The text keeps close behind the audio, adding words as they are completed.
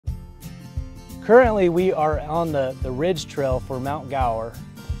Currently we are on the Ridge Trail for Mount Gower,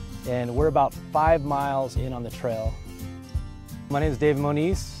 and we're about 5 miles in on the trail. My name is David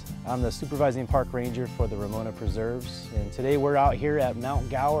Moniz. I'm the supervising park ranger for the Ramona Preserves, and today we're out here at Mount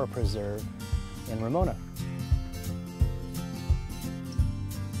Gower Preserve in Ramona.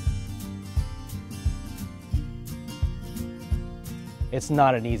 It's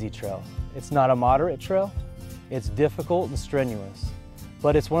not an easy trail. It's not a moderate trail. It's difficult and strenuous,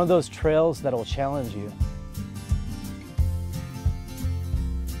 but it's one of those trails that will challenge you.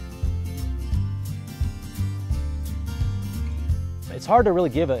 It's hard to really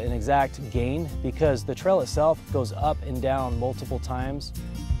give an exact gain because the trail itself goes up and down multiple times.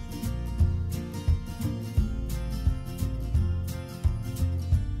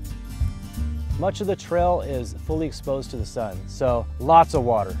 Much of the trail is fully exposed to the sun, so lots of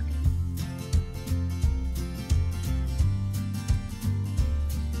water.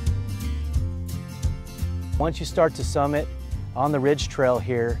 Once you start to summit on the Ridge Trail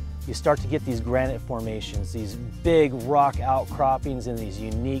here, you start to get these granite formations, these big rock outcroppings and these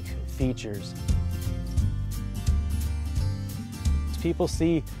unique features. People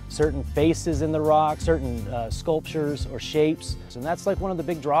see certain faces in the rock, certain sculptures or shapes, and that's like one of the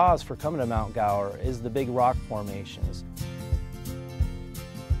big draws for coming to Mount Gower is the big rock formations.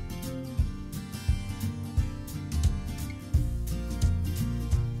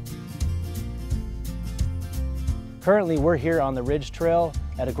 Currently, we're here on the Ridge Trail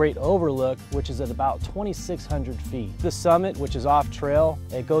at a great overlook, which is at about 2,600 feet. The summit, which is off trail,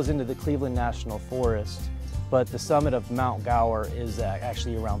 it goes into the Cleveland National Forest, but the summit of Mount Gower is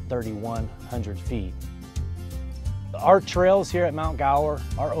actually around 3,100 feet. Our trails here at Mount Gower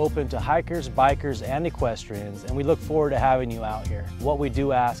are open to hikers, bikers, and equestrians, and we look forward to having you out here. What we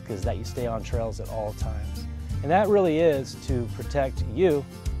do ask is that you stay on trails at all times. And that really is to protect you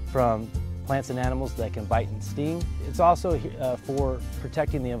from plants and animals that can bite and sting. It's also for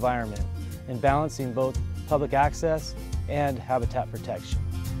protecting the environment and balancing both public access and habitat protection.